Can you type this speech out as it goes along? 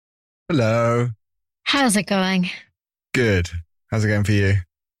Hello. How's it going? Good. How's it going for you?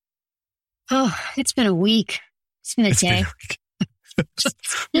 Oh, it's been a week. It's been a day.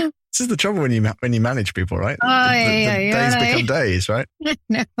 This is the trouble when you manage people, right? Oh, the yeah, days become days, right?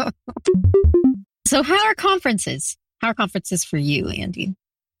 No. So how are conferences? How are conferences for you, Andy?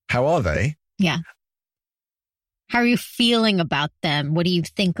 How are they? Yeah. How are you feeling about them? What do you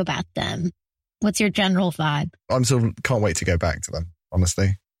think about them? What's your general vibe? I'm sort of can't wait to go back to them,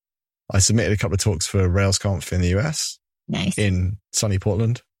 honestly. I submitted a couple of talks for RailsConf in the US. Nice. In sunny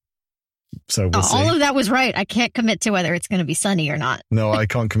Portland. So we'll see. All of that was right. I can't commit to whether it's going to be sunny or not. No, I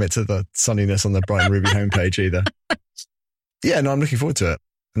can't commit to the sunniness on the Brian Ruby homepage either. Yeah, no, I'm looking forward to it.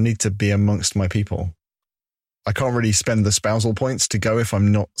 I need to be amongst my people. I can't really spend the spousal points to go if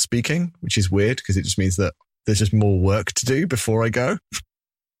I'm not speaking, which is weird because it just means that there's just more work to do before I go.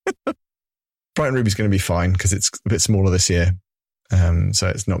 Brian Ruby's going to be fine because it's a bit smaller this year. So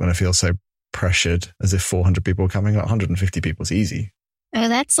it's not going to feel so pressured as if 400 people are coming. Like 150 people is easy. Oh,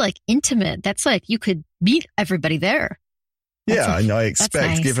 that's like intimate. That's like you could meet everybody there. Yeah, and I expect,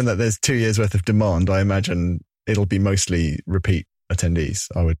 nice. Given that there's 2 years worth of demand, I imagine it'll be mostly repeat attendees,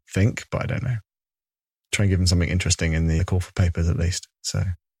 I would think, but I don't know. Try and give them something interesting in the call for papers at least. So,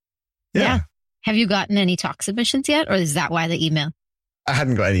 yeah. Have you gotten any talk submissions yet? Or is that why the email? I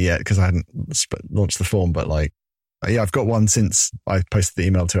hadn't got any yet because I hadn't launched the form, but I've got one since I posted the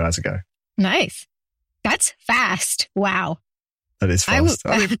email 2 hours ago. Nice. That's fast. Wow. That is fast.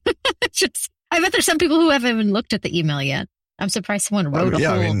 I bet there's some people who haven't even looked at the email yet. I'm surprised someone wrote a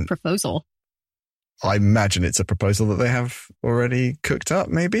whole proposal. I imagine it's a proposal that they have already cooked up,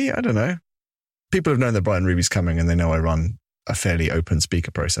 maybe. I don't know. People have known that Brian Ruby's coming and they know I run a fairly open speaker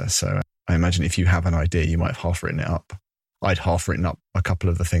process. So I imagine if you have an idea, you might have half written it up. I'd half written up a couple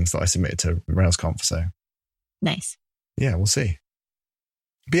of the things that I submitted to RailsConf. So nice. Yeah, we'll see.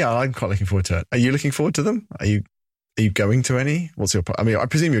 But yeah, I'm quite looking forward to it. Are you looking forward to them? Are you going to any? What's your? I mean, I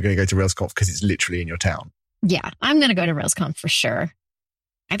presume you're going to go to RailsConf because it's literally in your town. Yeah, I'm going to go to RailsConf for sure.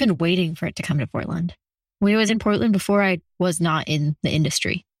 I've been waiting for it to come to Portland. We was in Portland before I was not in the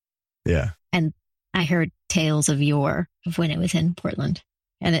industry. Yeah. And I heard tales of when it was in Portland.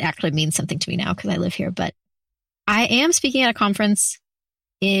 And it actually means something to me now because I live here. But I am speaking at a conference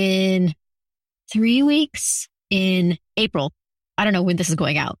in 3 weeks in April. I don't know when this is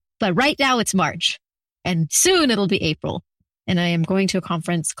going out, but right now it's March and soon it'll be April. And I am going to a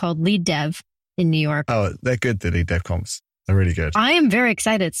conference called Lead Dev in New York. Oh, they're good, the Lead Dev comps. They're really good. I am very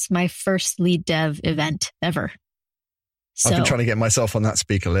excited. It's my first Lead Dev event ever. I've been trying to get myself on that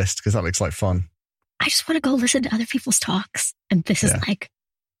speaker list because that looks like fun. I just want to go listen to other people's talks. And this is like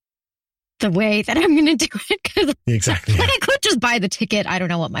the way that I'm going to do it. Exactly. I could just buy the ticket. I don't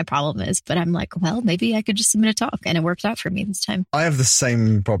know what my problem is, but I'm like, well, maybe I could just submit a talk, and it worked out for me this time. I have the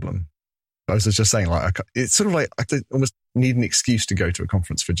same problem. I was just saying, it's sort of like I almost need an excuse to go to a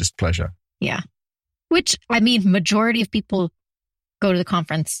conference for just pleasure. Yeah. Which, I mean, majority of people go to the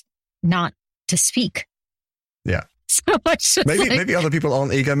conference not to speak. Yeah. So it's just maybe other people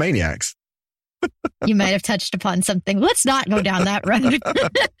aren't egomaniacs. You might have touched upon something. Let's not go down that road.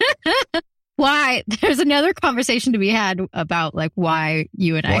 Why? There's another conversation to be had about why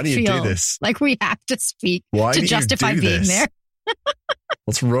you and I feel like we have to speak to justify being there.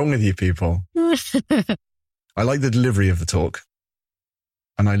 What's wrong with you people? I like the delivery of the talk.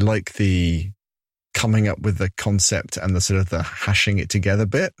 And I like the coming up with the concept and the sort of the hashing it together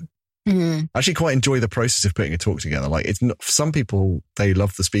bit. Mm-hmm. I actually quite enjoy the process of putting a talk together. It's not, for some people, they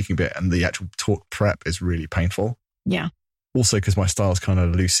love the speaking bit and the actual talk prep is really painful. Yeah. Also, because my style's kind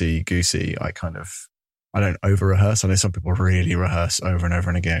of loosey-goosey, I don't over-rehearse. I know some people really rehearse over and over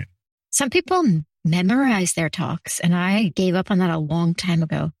and again. Some people memorize their talks, and I gave up on that a long time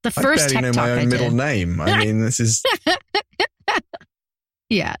ago. The first tech talk I did. I barely know my own middle name. I mean, this is...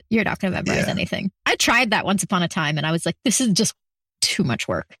 Yeah, you're not going to memorize anything. I tried that once upon a time, and I was like, this is just too much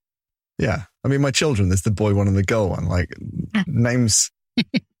work. Yeah. I mean, my children, there's the boy one and the girl one. Names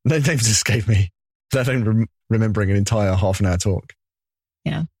escape me. Let alone remembering an entire half an hour talk.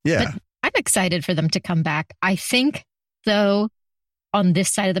 Yeah. Yeah. But I'm excited for them to come back. I think, though, on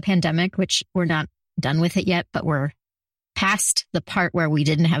this side of the pandemic, which we're not done with it yet, but we're past the part where we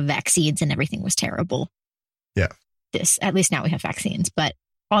didn't have vaccines and everything was terrible. Yeah. At least now we have vaccines. But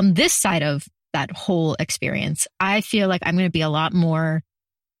on this side of that whole experience, I feel like I'm going to be a lot more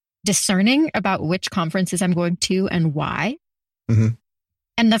discerning about which conferences I'm going to and why. Mm-hmm.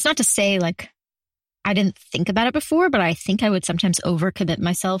 And that's not to say I didn't think about it before, but I think I would sometimes overcommit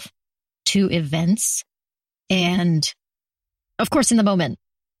myself to events. And of course, in the moment,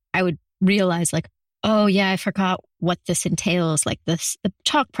 I would realize oh yeah, I forgot what this entails, like the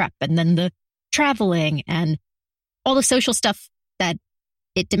talk prep and then the traveling and all the social stuff that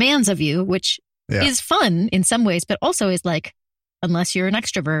it demands of you, which is fun in some ways, but also is like, unless you're an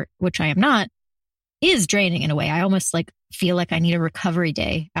extrovert, which I am not, is draining in a way. I almost like feel like I need a recovery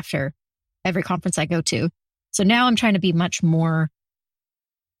day after every conference I go to. So now I'm trying to be much more,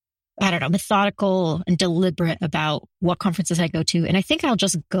 I don't know, methodical and deliberate about what conferences I go to. And I think I'll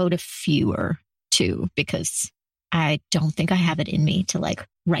just go to fewer too, because I don't think I have it in me to like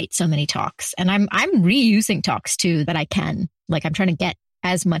write so many talks. And I'm reusing talks too that I can. Like I'm trying to get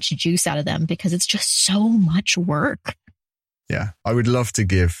as much juice out of them because it's just so much work. Yeah. I would love to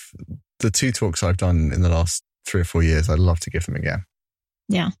give the 2 talks I've done in the last 3 or 4 years. I'd love to give them again.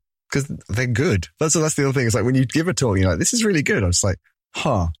 Yeah. Because they're good. That's the other thing. It's like when you give a talk, you're like, this is really good. I'm just like,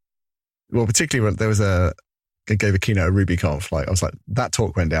 huh. Well, particularly when there was I gave a keynote at RubyConf. Like I was like, that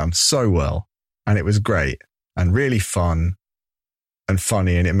talk went down so well and it was great and really fun and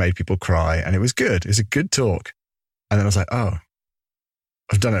funny and it made people cry and it was good. It was a good talk. And then I was like, oh,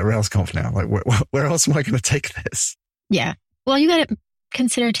 I've done it at RailsConf now. Like where else am I going to take this? Yeah. Well, you got to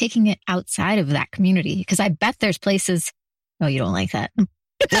consider taking it outside of that community because I bet there's places. Oh, you don't like that.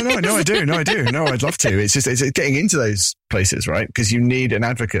 No, I do. No, I'd love to. It's just, it's getting into those places, right? Because you need an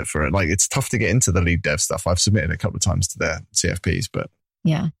advocate for it. Like it's tough to get into the lead dev stuff. I've submitted a couple of times to their CFPs, but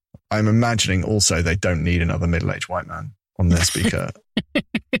yeah, I'm imagining also they don't need another middle-aged white man on their speaker.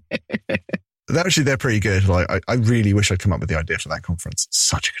 Actually, they're pretty good. Like I really wish I'd come up with the idea for that conference.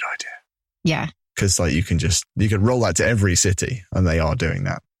 Such a good idea. Yeah. Because like you can roll that to every city and they are doing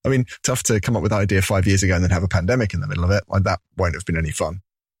that. I mean, tough to come up with that idea 5 years ago and then have a pandemic in the middle of it. Like that won't have been any fun.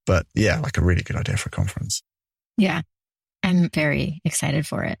 But yeah, like a really good idea for a conference. Yeah. I'm very excited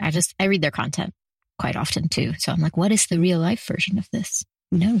for it. I read their content quite often too. So I'm like, what is the real life version of this?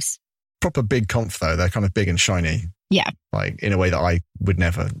 Who knows? Proper big conf though. They're kind of big and shiny. Yeah. Like in a way that I would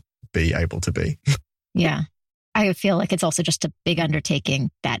never be able to be. Yeah. I feel like it's also just a big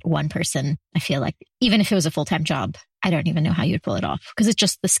undertaking that one person, I feel like, even if it was a full-time job, I don't even know how you'd pull it off because it's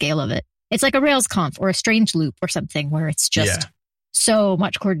just the scale of it. It's like a RailsConf or a Strange Loop or something where it's just so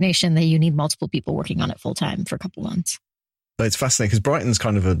much coordination that you need multiple people working on it full-time for a couple months. But it's fascinating because Brighton's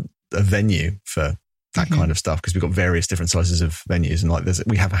kind of a venue for that kind of stuff because we've got various different sizes of venues and like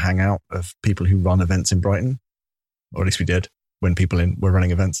we have a hangout of people who run events in Brighton, or at least we did when people were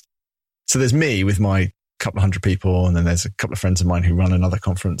running events. So there's me with my couple of hundred people, and then there's a couple of friends of mine who run another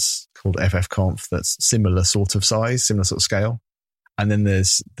conference called FFConf that's similar sort of size, similar sort of scale. And then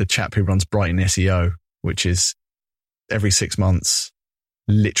there's the chap who runs Brighton SEO, which is every 6 months,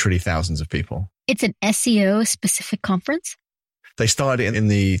 literally thousands of people. It's an SEO specific conference? They started it in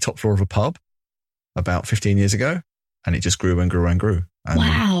the top floor of a pub about 15 years ago, and it just grew and grew and grew. And,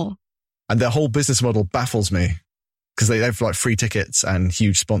 wow. And their whole business model baffles me because they have like free tickets and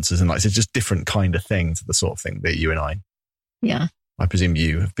huge sponsors and like, it's just different kind of thing to the sort of thing that you and I presume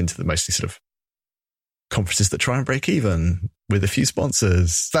you have been to the mostly sort of conferences that try and break even with a few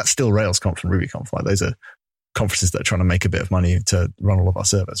sponsors. That's still RailsConf and RubyConf. Like those are conferences that are trying to make a bit of money to run all of our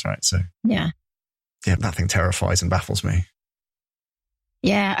servers, right? So yeah, that thing terrifies and baffles me.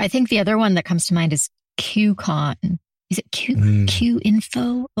 Yeah, I think the other one that comes to mind is QCon. Is it Q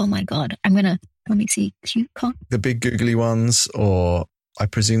Info? Oh my God. Let me see. QCon? The big googly ones, or I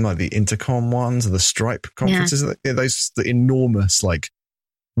presume like the Intercom ones or the Stripe conferences. Yeah. Those, the enormous, like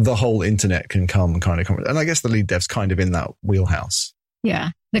the whole internet can come kind of conference. And I guess the lead dev's kind of in that wheelhouse.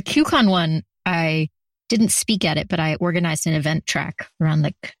 Yeah. The QCon one, I didn't speak at it, but I organized an event track around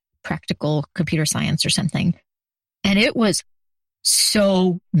like practical computer science or something. And it was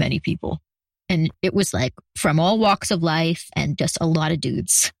so many people. And it was like from all walks of life and just a lot of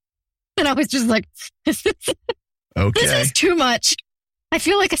dudes. And I was just like, this is too much. I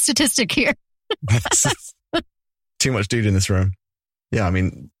feel like a statistic here. Too much dude in this room. Yeah, I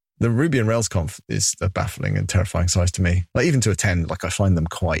mean, the Ruby and RailsConf is a baffling and terrifying size to me. Like even to attend, like I find them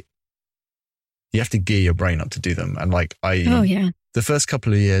quite, you have to gear your brain up to do them. And like the first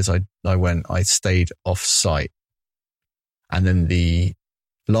couple of years I went, I stayed off site. And then the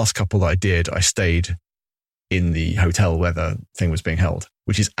last couple that I did, I stayed in the hotel where the thing was being held,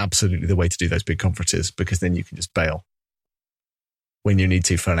 which is absolutely the way to do those big conferences because then you can just bail when you need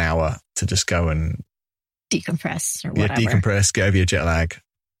to for an hour to just go and decompress or whatever. Decompress, get over your jet lag.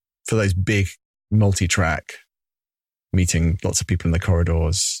 For those big multi-track, meeting lots of people in the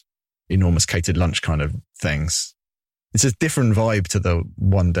corridors, enormous catered lunch kind of things. It's a different vibe to the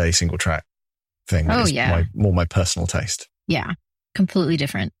one day single track thing. Oh, yeah. More my personal taste. Yeah. Completely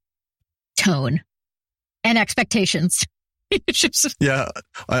different tone and expectations. Yeah,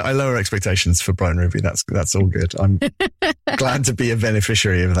 I lower expectations for Brighton Ruby. That's all good. I'm glad to be a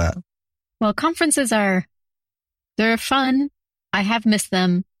beneficiary of that. Well, conferences they're fun. I have missed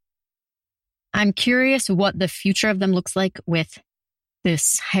them. I'm curious what the future of them looks like with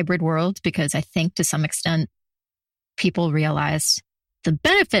this hybrid world, because I think to some extent people realize the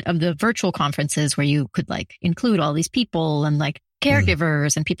benefit of the virtual conferences where you could like include all these people and like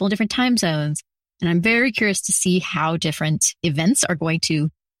caregivers and people in different time zones. And I'm very curious to see how different events are going to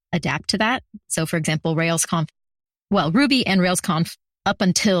adapt to that. So for example, Ruby and RailsConf up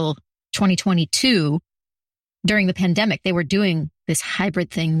until 2022, during the pandemic, they were doing this hybrid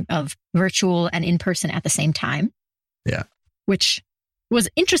thing of virtual and in-person at the same time. Yeah. Which was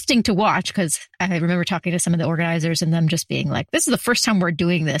interesting to watch because I remember talking to some of the organizers and them just being like, this is the first time we're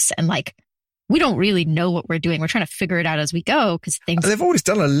doing this. And like, we don't really know what we're doing. We're trying to figure it out as we go because they've always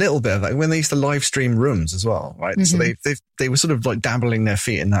done a little bit of that when they used to live stream rooms as well, right? Mm-hmm. So they were sort of like dabbling their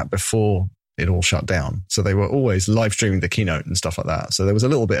feet in that before it all shut down. So they were always live streaming the keynote and stuff like that. So there was a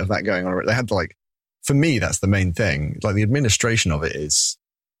little bit of that going on. They had like, for me, that's the main thing. Like the administration of it is,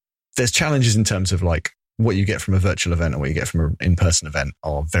 there's challenges in terms of like what you get from a virtual event and what you get from an in-person event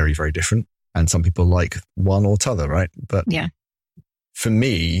are very, very different. And some people like one or t'other, right? But yeah, for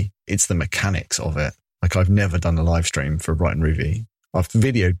me, it's the mechanics of it. Like I've never done a live stream for Brighton Ruby. I've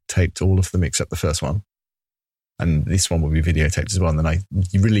videotaped all of them except the first one. And this one will be videotaped as well. And then I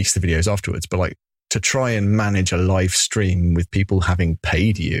release the videos afterwards. But like to try and manage a live stream with people having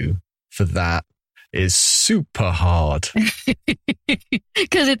paid you for that is super hard.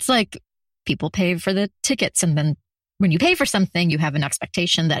 Because it's like people pay for the tickets. And then when you pay for something, you have an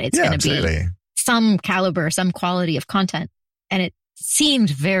expectation that it's going to be some caliber, some quality of content. And it seemed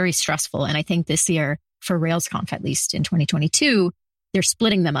very stressful. And I think this year for RailsConf, at least in 2022, they're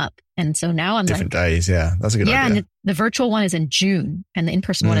splitting them up. And so now I'm different days. Yeah, that's a good idea. Yeah, and the virtual one is in June and the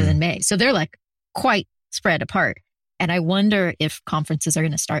in-person one is in May. So they're like quite spread apart. And I wonder if conferences are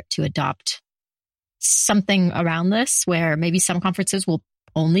going to start to adopt something around this where maybe some conferences will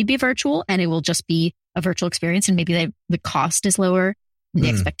only be virtual and it will just be a virtual experience. And maybe the cost is lower and the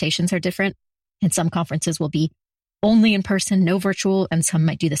expectations are different. And some conferences will be only in person, no virtual, and some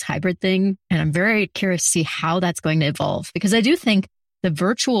might do this hybrid thing. And I'm very curious to see how that's going to evolve because I do think the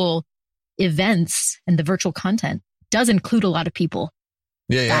virtual events and the virtual content does include a lot of people.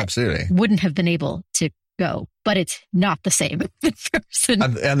 Yeah, absolutely. Wouldn't have been able to go, but it's not the same in person.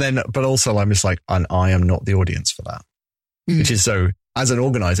 And then, but also I'm just like, and I am not the audience for that, which is so, as an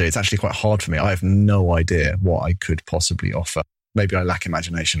organizer, it's actually quite hard for me. I have no idea what I could possibly offer. Maybe I lack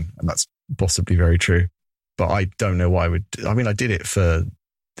imagination and that's possibly very true. But I don't know what I would do. I mean, I did it for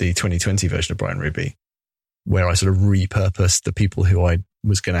the 2020 version of Brighton Ruby, where I sort of repurposed the people who I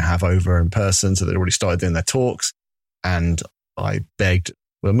was going to have over in person. So they'd already started doing their talks. And I begged,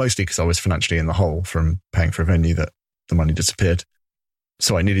 well, mostly because I was financially in the hole from paying for a venue that the money disappeared.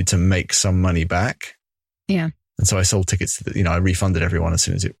 So I needed to make some money back. Yeah. And so I sold tickets to I refunded everyone as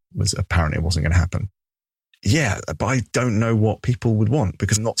soon as it was apparent it wasn't going to happen. Yeah, but I don't know what people would want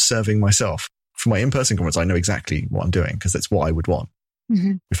because I'm not serving myself. For my in-person conference, I know exactly what I'm doing because that's what I would want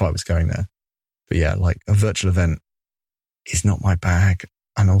if I was going there. But yeah, like a virtual event is not my bag.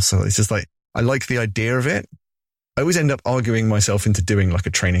 And also it's just like, I like the idea of it. I always end up arguing myself into doing like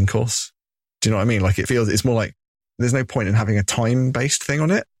a training course. Do you know what I mean? Like it's more like there's no point in having a time-based thing on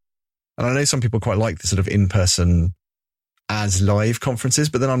it. And I know some people quite like the sort of in-person as live conferences,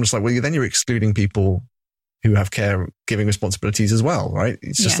 but then I'm just like, well, then you're excluding people who have caregiving responsibilities as well, right?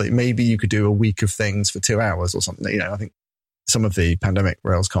 It's just like maybe you could do a week of things for 2 hours or something. I think some of the pandemic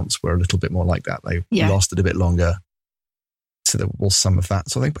RailsConfs were a little bit more like that. They lasted a bit longer. So there was some of that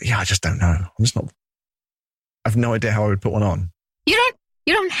sort of thing. But yeah, I just don't know. I have no idea how I would put one on. You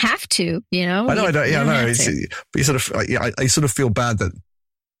don't have to, I know I don't. Yeah, no. But you sort of, I sort of feel bad that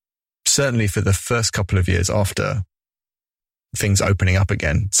certainly for the first couple of years after things opening up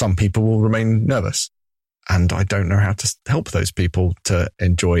again, some people will remain nervous. And I don't know how to help those people to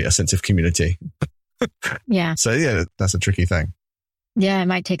enjoy a sense of community. Yeah. So yeah, that's a tricky thing. Yeah, it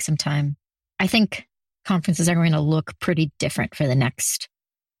might take some time. I think conferences are going to look pretty different for the next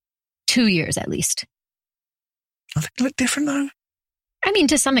 2 years at least. Are they look different though? I mean,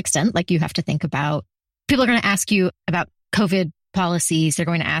 to some extent, like you have to think about, people are going to ask you about COVID policies. They're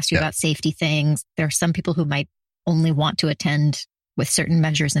going to ask you about safety things. There are some people who might only want to attend with certain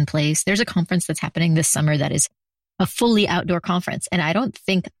measures in place. There's a conference that's happening this summer that is a fully outdoor conference. And I don't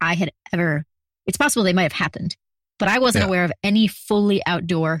think I had ever, it's possible they might have happened, but I wasn't aware of any fully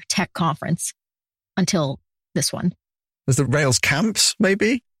outdoor tech conference until this one. There's the Rails camps,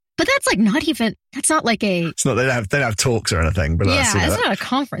 maybe? But that's like not even, that's not like a... It's not, they don't have talks or anything. But yeah, it's not a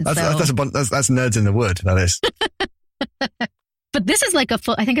conference, that's nerds in the wood, that is. But this is like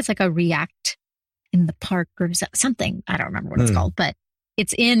I think it's like a React in the park or something. I don't remember what it's called, but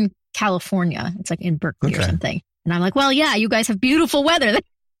it's in California. It's like in Berkeley or something. And I'm like, well, yeah, you guys have beautiful weather.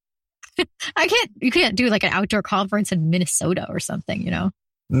 You can't do like an outdoor conference in Minnesota or something, you know?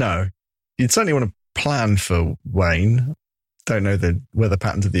 No. You'd certainly want to plan for Wayne. Don't know the weather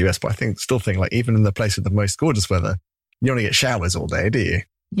patterns of the US, but still think like even in the place with the most gorgeous weather, you only get showers all day, do you?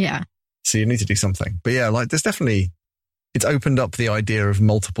 Yeah. So you need to do something. But yeah, like there's definitely, it's opened up the idea of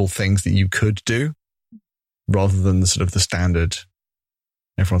multiple things that you could do rather than the sort of the standard,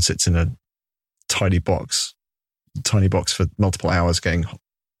 everyone sits in a tiny box for multiple hours getting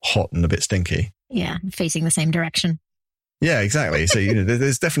hot and a bit stinky. Yeah. Facing the same direction. Yeah, exactly. So,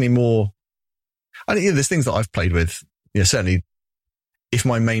 there's definitely more, I think there's things that I've played with. Certainly if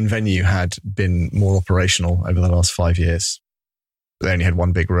my main venue had been more operational over the last 5 years, but they only had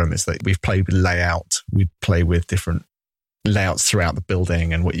one big room, is that we've played with layout. We play with different layouts throughout the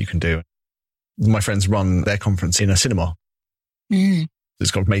building and what you can do. My friends run their conference in a cinema.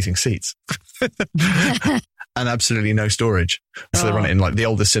 It's got amazing seats and absolutely no storage. So they run it in like the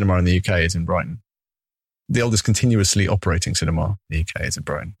oldest cinema in the UK is in Brighton. The oldest continuously operating cinema in the UK is in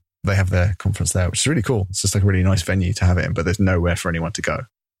Brighton. They have their conference there, which is really cool. It's just like a really nice venue to have it in, but there's nowhere for anyone to go.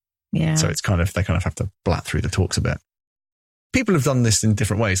 Yeah. So it's they kind of have to blat through the talks a bit. People have done this in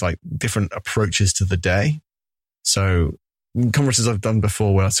different ways, like different approaches to the day. So conferences I've done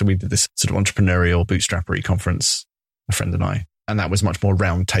before, so we did this sort of entrepreneurial bootstrappery conference, a friend and I, and that was much more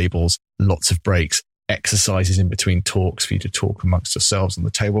round tables, lots of breaks, exercises in between talks for you to talk amongst yourselves on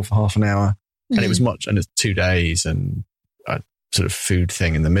the table for half an hour. And it was and it's 2 days and a sort of food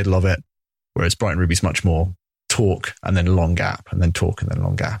thing in the middle of it. Whereas Brighton Ruby's much more talk and then a long gap and then talk and then a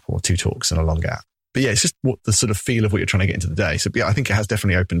long gap, or 2 talks and a long gap. But yeah, it's just what the sort of feel of what you're trying to get into the day. So yeah, I think it has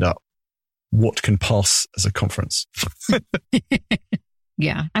definitely opened up what can pass as a conference.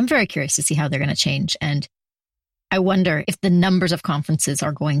 Yeah, I'm very curious to see how they're going to change. And I wonder if the numbers of conferences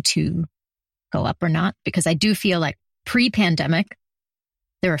are going to go up or not, because I do feel like pre-pandemic,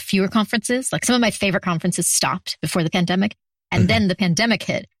 there were fewer conferences. Like some of my favorite conferences stopped before the pandemic, and then the pandemic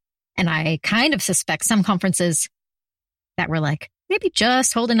hit. And I kind of suspect some conferences that were like, maybe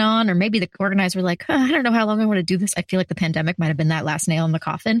just holding on, or maybe the organizer were like, I don't know how long I want to do this. I feel like the pandemic might have been that last nail in the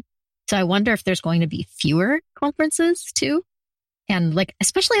coffin. So I wonder if there's going to be fewer conferences too. And like,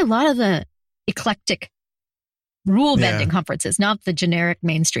 especially a lot of the eclectic rule bending conferences, not the generic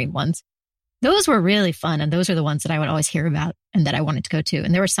mainstream ones. Those were really fun. And those are the ones that I would always hear about and that I wanted to go to.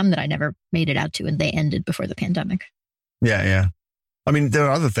 And there were some that I never made it out to, and they ended before the pandemic. Yeah, yeah. I mean, there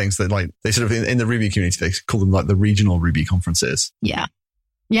are other things that like, they sort of, in the Ruby community, they call them like the regional Ruby conferences. Yeah.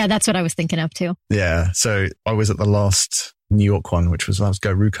 Yeah, that's what I was thinking of too. Yeah. So I was at the last New York one, that was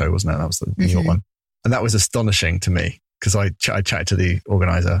Go Ruco, wasn't it? That was the New York one. And that was astonishing to me because I chatted to the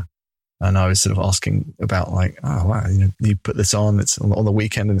organizer and I was sort of asking about like, oh, wow, you put this on, it's on the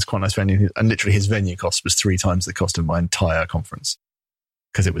weekend and it's quite a nice venue. And literally his venue cost was 3 times the cost of my entire conference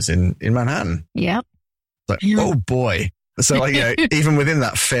because it was in Manhattan. Yep. Like, oh boy. So like, even within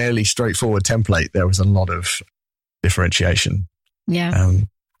that fairly straightforward template, there was a lot of differentiation. Yeah.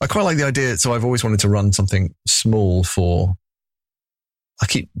 I quite like the idea. So I've always wanted to run something small I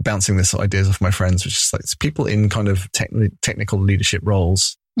keep bouncing this ideas off my friends, which is like it's people in kind of technical leadership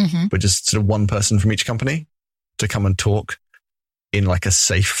roles, but just sort of one person from each company to come and talk in like a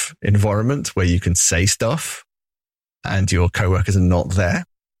safe environment where you can say stuff and your coworkers are not there.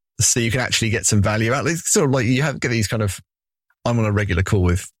 So you can actually get some value out. It's sort of like get these kind of, I'm on a regular call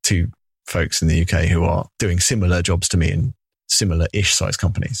with 2 folks in the UK who are doing similar jobs to me in similar-ish size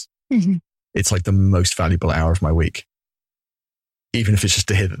companies. It's like the most valuable hour of my week. Even if it's just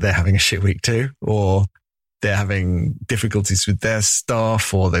to hear that they're having a shit week too, or they're having difficulties with their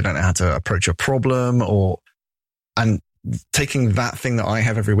staff, or they don't know how to approach a problem, and taking that thing that I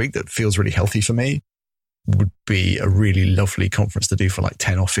have every week that feels really healthy for me would be a really lovely conference to do for like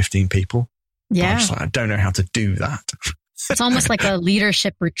 10 or 15 people. Yeah. But I'm just like, I don't know how to do that. It's almost like a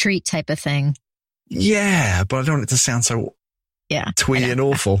leadership retreat type of thing. Yeah, but I don't want it to sound so twee and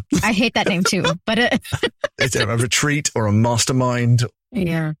awful. I hate that name too, but it's a retreat or a mastermind.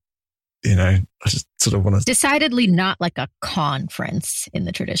 Yeah. I just sort of want to... Decidedly not like a conference in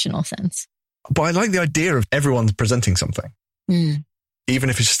the traditional sense. But I like the idea of everyone's presenting something. Even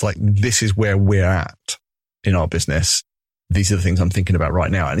if it's just like, this is where we're at in our business. These are the things I'm thinking about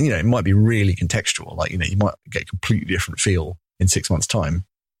right now. And, it might be really contextual. Like, you might get a completely different feel in 6 months' time.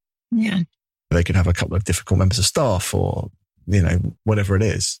 Yeah. They could have a couple of difficult members of staff or, whatever it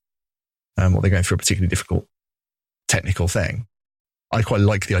is. or they're going through a particularly difficult technical thing. I quite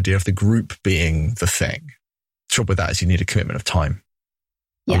like the idea of the group being the thing. The trouble with that is you need a commitment of time,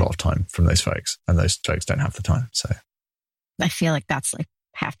 a lot of time from those folks, and those folks don't have the time. So I feel like that's like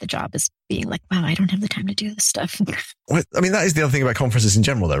half the job is being like, wow, I don't have the time to do this stuff. Well, I mean, that is the other thing about conferences in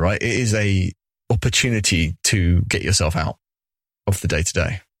general though, right? It is a opportunity to get yourself out of the day to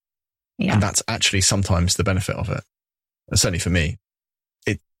day. And that's actually sometimes the benefit of it. Certainly for me,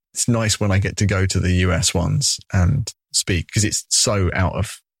 it's nice when I get to go to the US ones and speak because it's so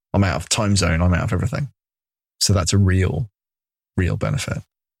I'm out of time zone. I'm out of everything. So that's a real benefit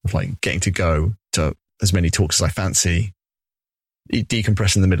of like getting to go to as many talks as I fancy,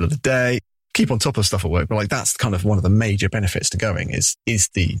 decompress in the middle of the day, keep on top of stuff at work. But like, that's kind of one of the major benefits to going is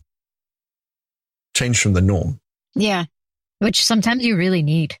the change from the norm. Yeah. Which sometimes you really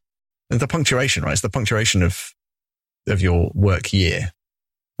need. And the punctuation, right? It's the punctuation of your work year.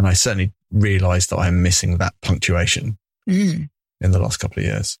 And I certainly realized that I'm missing that punctuation in the last couple of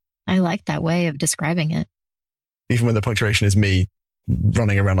years. I like that way of describing it. Even when the punctuation is me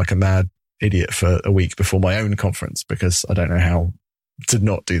running around like a mad idiot for a week before my own conference because I don't know how to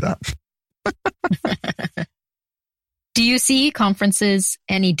not do that. Do you see conferences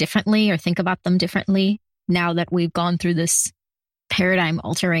any differently or think about them differently now that we've gone through this paradigm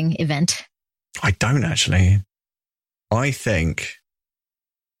altering event? I don't actually. I think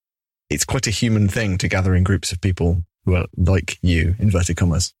it's quite a human thing to gather in groups of people who are like you, inverted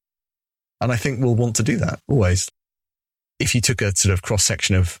commas. And I think we'll want to do that always. If you took a sort of cross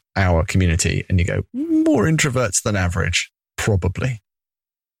section of our community and you go, more introverts than average, probably.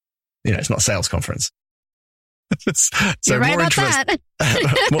 You know, it's not a sales conference. So you're right about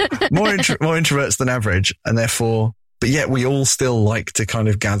that. more introverts than average. And therefore, but yet we all still like to kind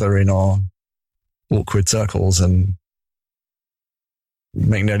of gather in our awkward circles and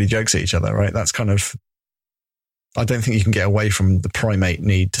make nerdy jokes at each other, right? That's kind of, I don't think you can get away from the primate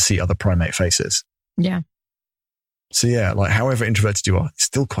need to see other primate faces. Yeah. So yeah, like however introverted you are, it's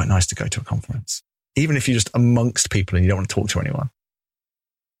still quite nice to go to a conference. Even if you're just amongst people and you don't want to talk to anyone.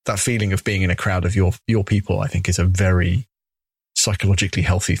 That feeling of being in a crowd of your people, I think is a very psychologically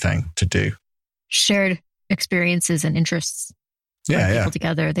healthy thing to do. Shared experiences and interests. Yeah, people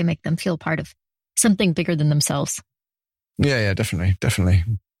together, they make them feel part of something bigger than themselves. Yeah, definitely.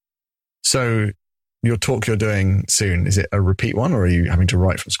 So your talk you're doing soon, is it a repeat one or are you having to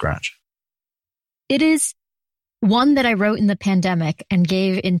write from scratch? It is one that I wrote in the pandemic and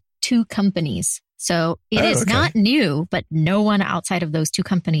gave in 2 companies. So it is not new, but no one outside of those 2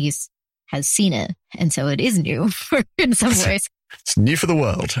 companies has seen it. And so it is new in some ways. It's new for the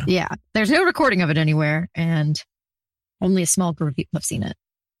world. Yeah. There's no recording of it anywhere and only a small group of people have seen it.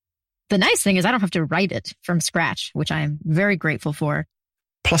 The nice thing is I don't have to write it from scratch, which I am very grateful for.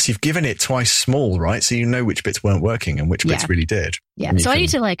 Plus you've given it twice small, right? So you know which bits weren't working and which bits really did. Yeah. So I need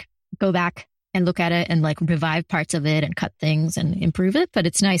to like go back and look at it and like revive parts of it and cut things and improve it. But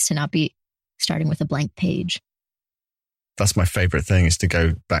it's nice to not be starting with a blank page. That's my favorite thing is to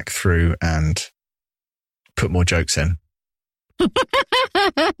go back through and put more jokes in.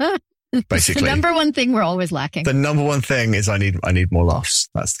 Basically. The number one thing we're always lacking. The number one thing is I need more laughs.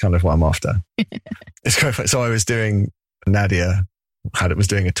 That's kind of what I'm after. It's quite funny. So I was doing, Nadia was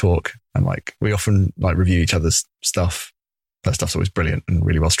doing a talk and like we often like review each other's stuff. Her stuff's always brilliant and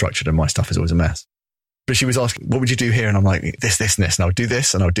really well structured and my stuff is always a mess. But she was asking, what would you do here? And I'm like, this, and this. And I would do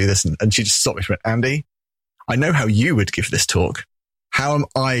this and I would do this. And she just stopped me from it. Andy, I know how you would give this talk. How am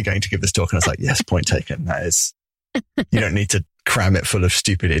I going to give this talk? And I was like, yes, point taken. That is, you don't need to cram it full of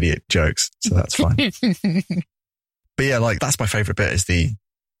stupid idiot jokes. So that's fine. But yeah, like that's my favorite bit is the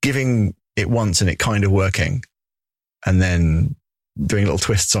giving it once and it kind of working and then doing little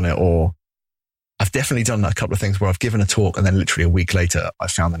twists on it. Or I've definitely done a couple of things where I've given a talk and then literally a week later, I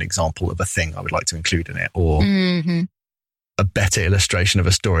found an example of a thing I would like to include in it or a better illustration of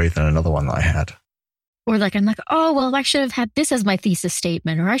a story than another one that I had. Or like, I'm like, oh, well, I should have had this as my thesis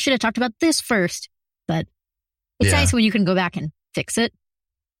statement or I should have talked about this first. But it's nice when you can go back and fix it.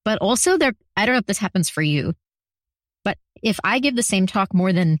 But also I don't know if this happens for you, but if I give the same talk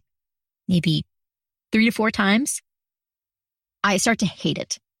more than maybe 3 to 4 times, I start to hate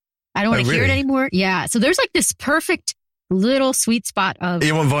it. I don't want to hear it anymore. Yeah. So there's like this perfect little sweet spot of...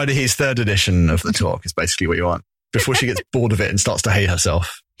 You want Vaidehi's 3rd edition of the talk is basically what you want. Before she gets bored of it and starts to hate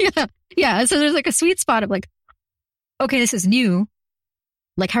herself. Yeah. Yeah. So there's like a sweet spot of like, okay, this is new.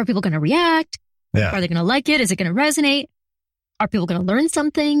 Like, how are people going to react? Yeah. Are they going to like it? Is it going to resonate? Are people going to learn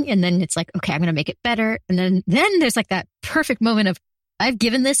something? And then it's like, okay, I'm going to make it better. And then there's like that perfect moment of I've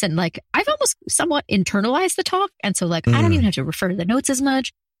given this and like, I've almost somewhat internalized the talk. And so like, I don't even have to refer to the notes as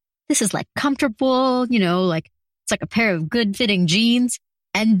much. this is like comfortable, like it's like a pair of good fitting jeans.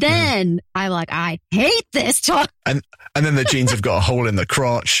 And then I hate this talk. And then the jeans have got a hole in the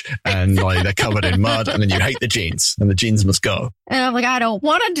crotch and like they're covered in mud, and then you hate the jeans and the jeans must go. And I'm like, I don't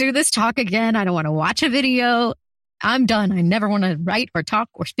want to do this talk again. I don't want to watch a video. I'm done. I never want to write or talk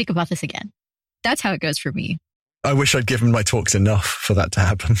or speak about this again. That's how it goes for me. I wish I'd given my talks enough for that to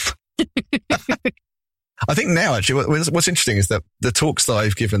happen. I think now, actually, what's interesting is that the talks that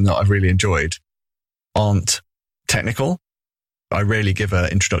I've given that I've really enjoyed aren't technical. I rarely give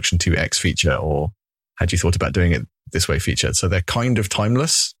an introduction to X feature or had you thought about doing it this way feature. So they're kind of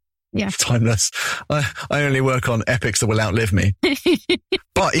timeless. Yeah. Timeless. I only work on epics that will outlive me.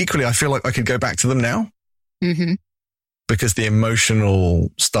 But equally, I feel like I could go back to them now. Mm-hmm. Because the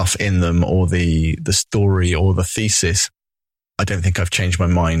emotional stuff in them or the story or the thesis, I don't think I've changed my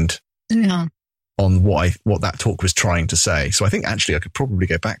mind on what that talk was trying to say. So I think actually I could probably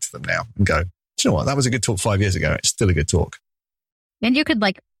go back to them now and go, do you know what? That was a good talk 5 years ago. It's still a good talk. And you could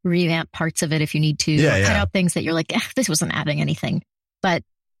like revamp parts of it if you need to. Yeah, cut out things that you're like, this wasn't adding anything. But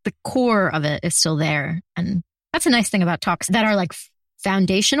the core of it is still there. And that's a nice thing about talks that are like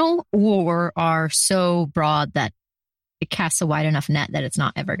foundational or are so broad that it casts a wide enough net that it's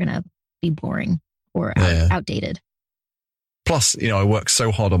not ever going to be boring or outdated. Plus, I work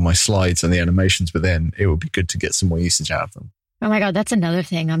so hard on my slides and the animations within, it would be good to get some more usage out of them. Oh my God, that's another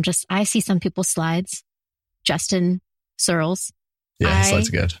thing. I see some people's slides. Justin Searles. Yeah, slides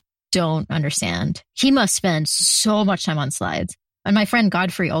are good. Don't understand. He must spend so much time on slides. And my friend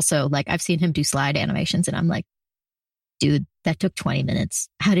Godfrey also, like I've seen him do slide animations and I'm like, dude, that took 20 minutes.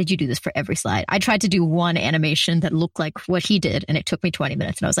 How did you do this for every slide? I tried to do one animation that looked like what he did and it took me 20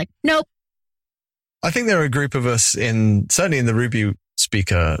 minutes. And I was like, nope. I think there are a group of us certainly in the Ruby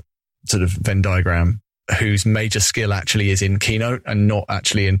speaker sort of Venn diagram, whose major skill actually is in Keynote and not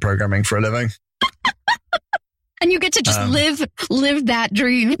actually in programming for a living. And you get to just live that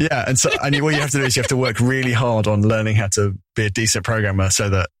dream. Yeah. And what you have to do is you have to work really hard on learning how to be a decent programmer so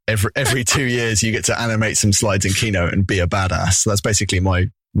that every 2 years you get to animate some slides in Keynote and be a badass. So that's basically my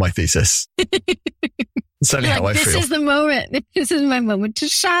thesis. Certainly how I feel. This is the moment. This is my moment to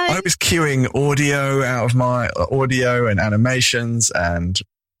shine. I was queuing audio out of my audio and animations and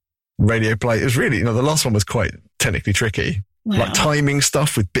radio play. It was really, the last one was quite technically tricky. Wow. Like timing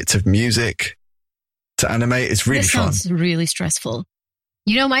stuff with bits of music to animate. It's really fun. This sounds really stressful.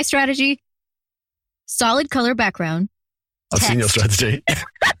 My strategy? Solid color background. I've seen your strategy.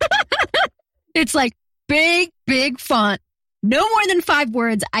 It's like big font. No more than 5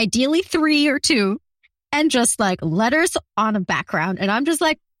 words, ideally 3 or 2. And just like letters on a background. And I'm just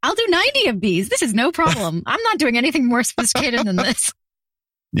like, I'll do 90 of these. This is no problem. I'm not doing anything more sophisticated than this.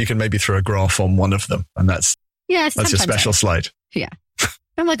 You can maybe throw a graph on one of them. And that's your special slide. Yeah.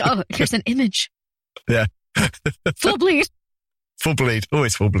 I'm like, oh, here's an image. Yeah. Full bleed. Full bleed.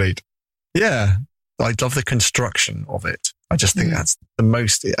 Always full bleed. Yeah. I love the construction of it. I just think that's the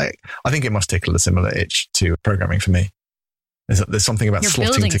most, I think it must tickle a similar itch to programming for me. There's something about you're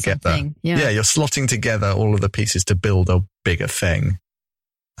slotting together. Yeah, you're slotting together all of the pieces to build a bigger thing.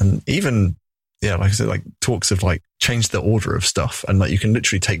 And even, like I said, like talks of like change the order of stuff. And like you can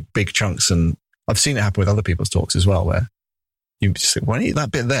literally take big chunks. And I've seen it happen with other people's talks as well, where you just say, well, I need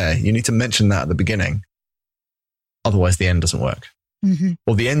that bit there. You need to mention that at the beginning. Otherwise the end doesn't work. Mm-hmm.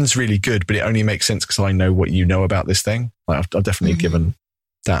 Or the end's really good, but it only makes sense because I know what you know about this thing. Like I've definitely given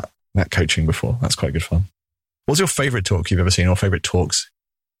that coaching before. That's quite good fun. What's your favorite talk you've ever seen or favorite talks?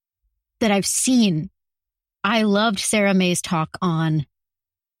 That I've seen. I loved Sarah May's talk on,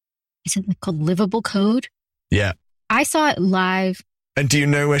 is it called Livable Code? Yeah. I saw it live. And do you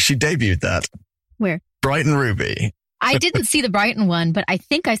know where she debuted that? Where? Brighton Ruby. I didn't see the Brighton one, but I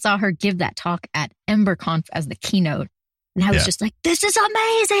think I saw her give that talk at EmberConf as the keynote. And I was just like, this is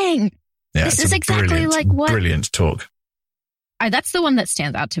amazing. Yeah, this is exactly like what. Brilliant talk. That's the one that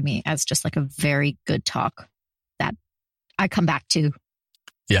stands out to me as just like a very good talk that I come back to.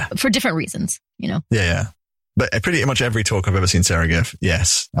 Yeah. For different reasons, Yeah. But pretty much every talk I've ever seen Sarah give.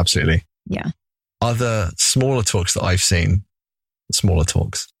 Yes, absolutely. Yeah. Other smaller talks that I've seen, smaller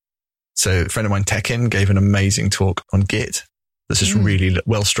talks. So a friend of mine, Tekin, gave an amazing talk on Git. That's just really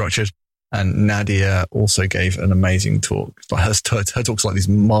well structured. And Nadia also gave an amazing talk. Her talk's like these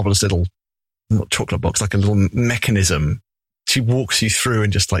marvelous little, not chocolate box, like a little mechanism. She walks you through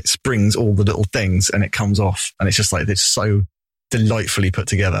and just like springs all the little things and it comes off. And it's just like, it's so delightfully put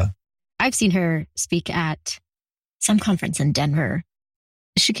together. I've seen her speak at some conference in Denver.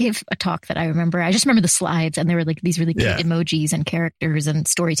 She gave a talk that I remember. I just remember the slides and there were like these really cute emojis and characters and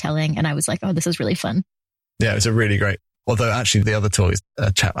storytelling. And I was like, oh, this is really fun. Yeah, it's a really great Although actually the other talk is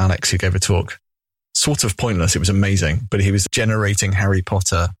chap Alex who gave a talk, sort of pointless. It was amazing, but he was generating Harry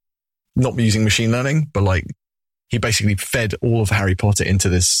Potter, not using machine learning, but like he basically fed all of Harry Potter into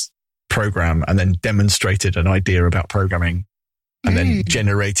this program and then demonstrated an idea about programming and then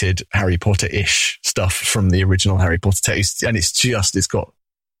generated Harry Potter-ish stuff from the original Harry Potter text. And it's got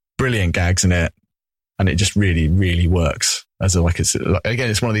brilliant gags in it. And it just really, really works as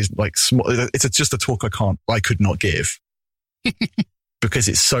it's one of these like small, it's just a talk I could not give because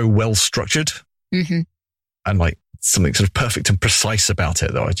it's so well structured and like something sort of perfect and precise about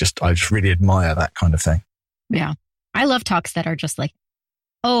it, though. I just really admire that kind of thing. Yeah. I love talks that are just like,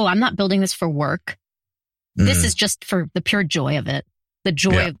 oh, I'm not building this for work. This is just for the pure joy of it. The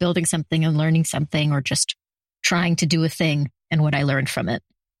joy of building something and learning something or just trying to do a thing and what I learned from it.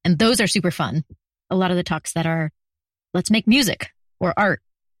 And those are super fun. A lot of the talks that are, let's make music or art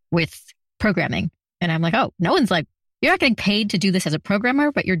with programming. And I'm like, oh, no one's like, you're not getting paid to do this as a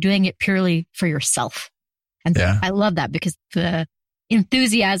programmer, but you're doing it purely for yourself. And I love that because the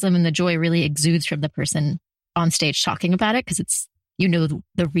enthusiasm and the joy really exudes from the person on stage talking about it because it's, the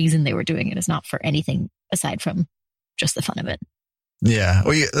reason they were doing it is not for anything aside from just the fun of it. Yeah.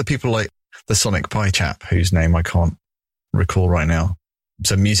 Or the people like the Sonic Pi chap, whose name I can't recall right now. It's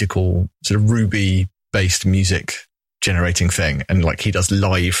a musical, sort of Ruby-based music generating thing. And like he does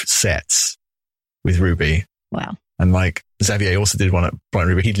live sets with Ruby. Wow. And like Xavier also did one at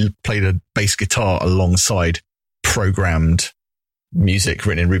Brighton Ruby. He played a bass guitar alongside programmed music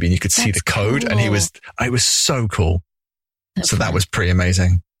written in Ruby and you could see the code. Cool. And it was so cool. So that was pretty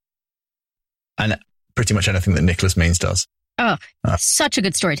amazing. And pretty much anything that Nicholas Means does. Oh, such a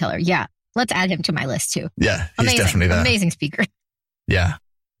good storyteller. Yeah. Let's add him to my list too. Yeah. He's definitely there. Amazing speaker. Yeah.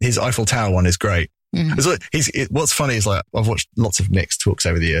 His Eiffel Tower one is great. What's funny is like, I've watched lots of Nick's talks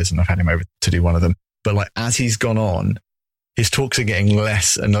over the years and I've had him over to do one of them. But like, as he's gone on, his talks are getting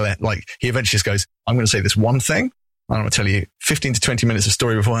less and less. Like he eventually just goes, I'm going to say this one thing. I'm going to tell you 15 to 20 minutes of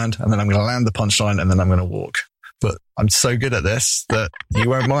story beforehand. And then I'm going to land the punchline and then I'm going to walk. But I'm so good at this that you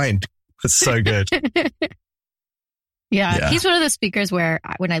won't mind. It's so good. Yeah. He's one of those speakers where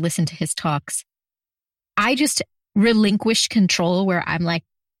when I listen to his talks, I just relinquish control where I'm like,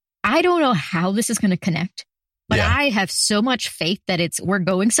 I don't know how this is going to connect, but I have so much faith that we're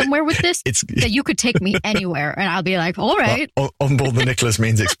going somewhere with this that you could take me anywhere. And I'll be like, all right. On board the Nicholas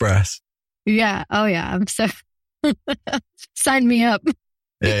Means Express. Yeah. Oh yeah. I'm so sign me up.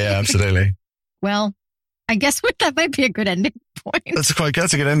 Yeah, absolutely. Well, I guess that might be a good ending point. That's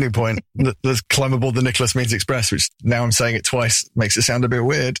a good ending point. Let's climb aboard the Nicholas Means Express, which now I'm saying it twice makes it sound a bit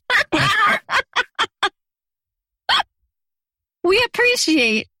weird. We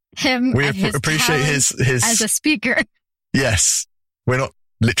appreciate him. We appreciate his as a speaker. Yes. We're not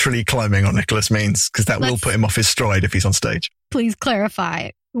literally climbing on Nicholas Means because that will put him off his stride if he's on stage. Please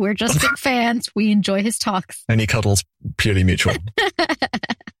clarify. We're just big fans. We enjoy his talks. Any cuddles, purely mutual.